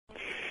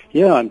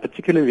Yeah, and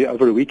particularly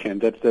over a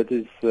weekend, that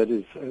is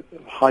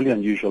highly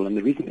unusual. And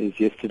the reason is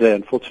yesterday,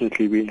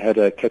 unfortunately, we had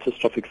a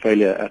catastrophic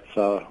failure at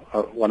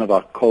one of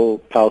our coal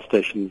power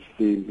stations,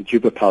 the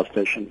Majuba power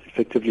station.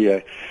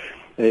 Effectively,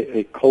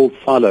 a coal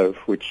silo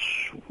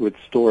which would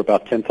store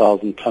about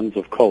 10,000 tons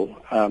of coal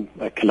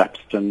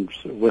collapsed, and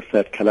with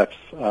that collapse,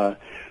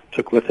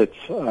 took with it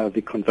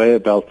the conveyor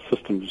belt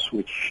systems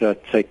which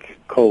take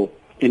coal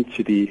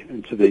into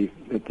the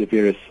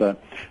various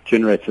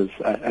generators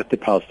at the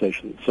power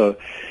station. So,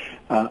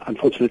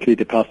 unfortunately,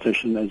 the power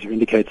station, as you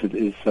indicated,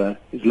 is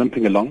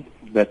limping along.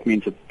 That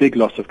means a big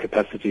loss of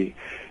capacity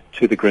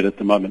to the grid at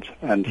the moment,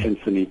 and hence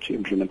the need to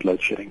implement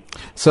load shedding.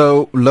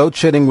 So, load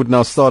shedding would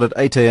now start at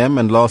 8 a.m.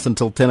 and last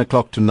until 10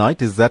 o'clock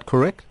tonight. Is that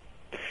correct?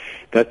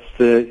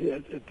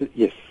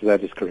 Yes,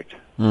 that is correct.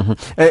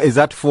 Mm-hmm. Is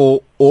that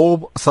for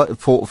all?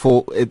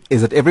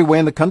 Is it everywhere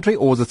in the country,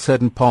 or is it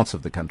certain parts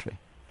of the country?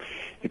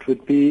 It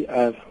would be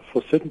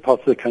for certain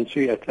parts of the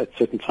country at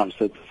certain times.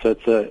 So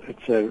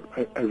it's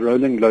a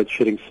rolling load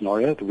shedding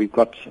scenario. We've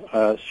got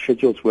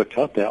schedules worked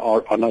out. They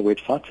are on our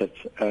website at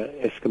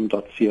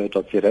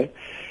eskom.co.za,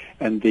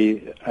 and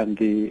the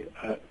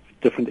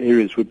different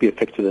areas would be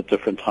affected at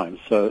different times.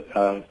 So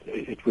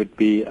it would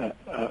be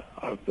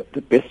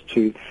the best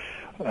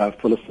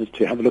for listeners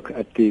to have a look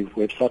at the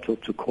website or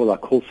to call our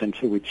call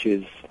center, which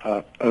is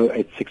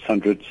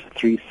 08600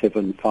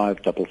 375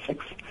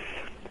 66.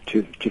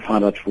 To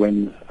find out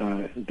when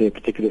their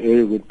particular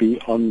area would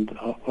be on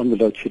the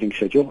load shedding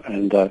schedule,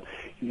 and to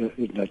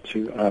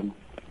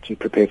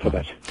prepare for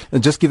that.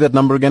 And just give that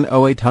number again: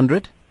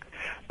 0800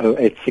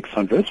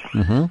 08600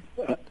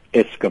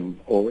 Eskom,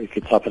 or if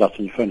you type it out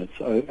on your phone,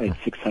 it's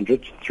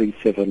 08600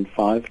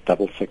 375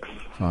 66.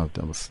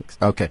 566.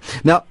 Okay.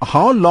 Now,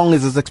 how long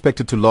is this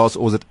expected to last,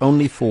 or is it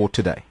only for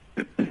today?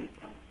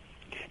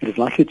 It is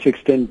likely to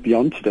extend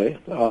beyond today.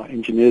 Our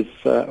engineers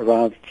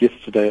arrived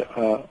yesterday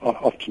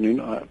afternoon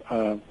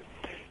to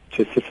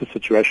assess the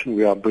situation.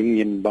 We are bringing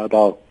in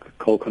mobile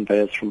coal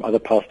conveyors from other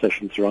power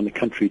stations around the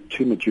country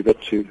to Majuba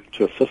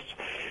to assist.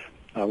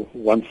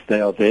 Once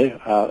they are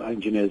there, our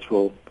engineers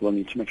will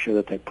need to make sure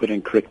that they're put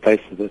in correct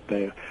places, that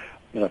they're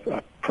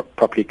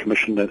properly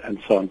commissioned and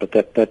so on. But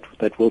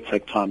that will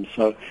take time.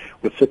 So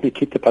we'll certainly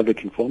keep the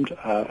public informed.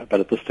 But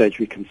at this stage,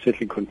 we can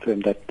certainly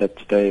confirm that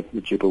today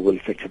Majuba will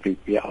effectively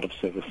be out of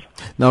service.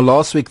 Now,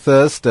 last week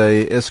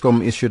Thursday,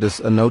 Eskom issued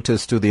a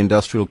notice to the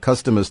industrial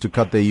customers to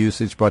cut their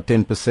usage by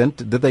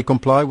 10%. Did they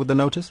comply with the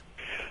notice?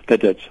 They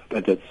did.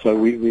 So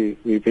we're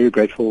very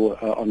grateful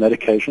on that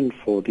occasion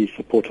for the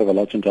support of our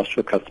large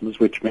industrial customers,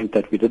 which meant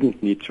that we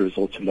didn't need to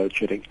resort to load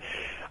shedding.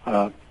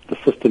 The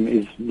system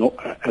is not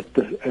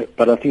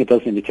but I think it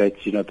does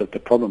indicate, that the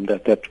problem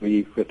that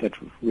we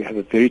have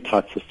a very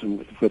tight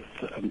system with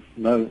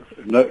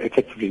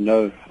effectively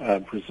no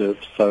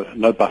reserves, so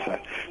no buffer.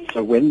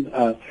 So when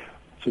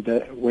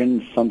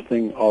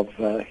something of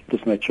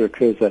this nature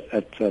occurs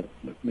at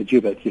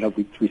Majuba,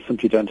 we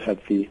simply don't have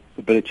the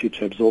ability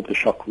to absorb the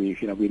shock. We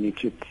need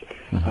to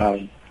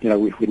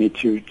we need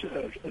to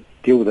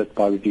deal with it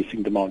by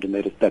reducing demand, and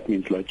that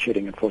means load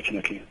shedding,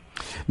 unfortunately.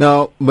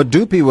 Now,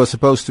 Medupi was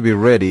supposed to be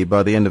ready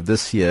by the end of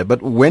this year,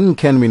 but when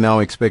can we now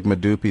expect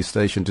Medupi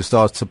station to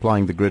start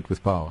supplying the grid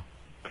with power?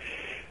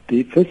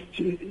 The first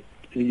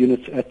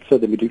units at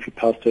the Medupi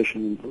power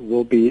station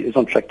is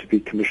on track to be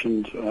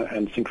commissioned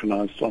and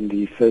synchronized on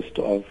the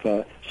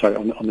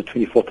on the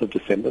 24th of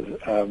December,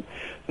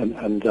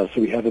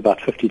 so we have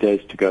about 50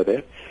 days to go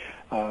there.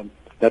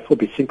 That will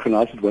be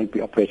synchronized. It won't be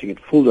operating at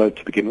full load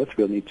to begin with.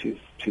 We'll need to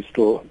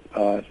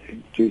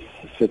do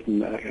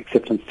certain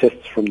acceptance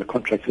tests from the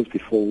contractors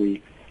before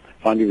we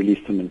finally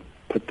release them and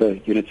put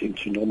the units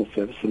into normal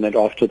service. And then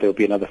after, there'll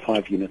be another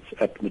 5 units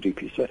at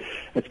Medupi. So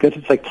it's going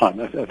to take time.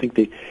 I think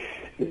the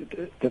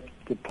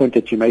point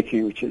that you're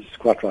making, which is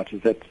quite right,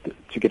 is that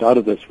to get out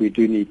of this, we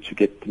do need to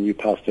get the new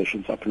power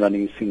stations up and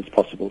running as soon as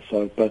possible.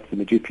 So both the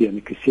Medupi and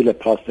the Kusile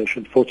power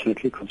station,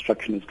 fortunately,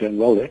 construction is going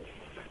well there.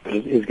 But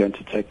it is going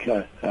to take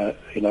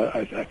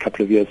a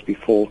couple of years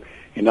before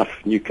enough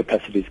new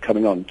capacity is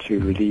coming on to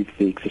relieve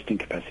the existing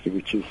capacity,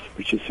 which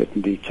is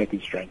certainly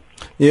taking strain.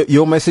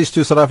 Your message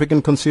to South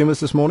African consumers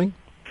this morning?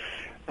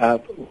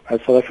 As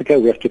South Africa,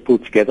 we have to pull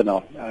together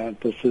now.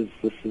 This is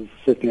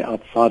certainly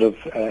outside of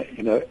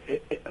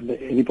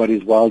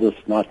anybody's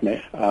wildest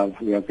nightmare.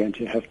 We are going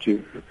to have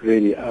to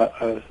really,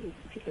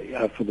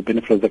 for the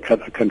benefit of the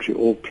country,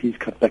 all please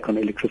cut back on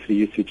electricity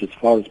usage as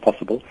far as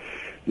possible.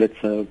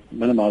 Let's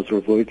minimize or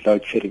avoid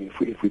load shedding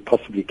if we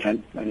possibly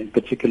can, and in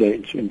particular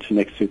into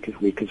next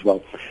week as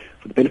well.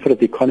 For the benefit of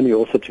the economy,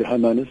 also to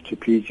homeowners, to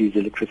please use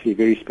electricity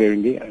very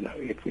sparingly. And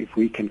if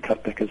we can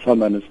cut back as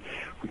homeowners,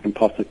 we can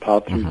pass the power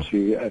through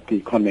to the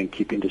economy and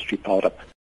keep industry powered up.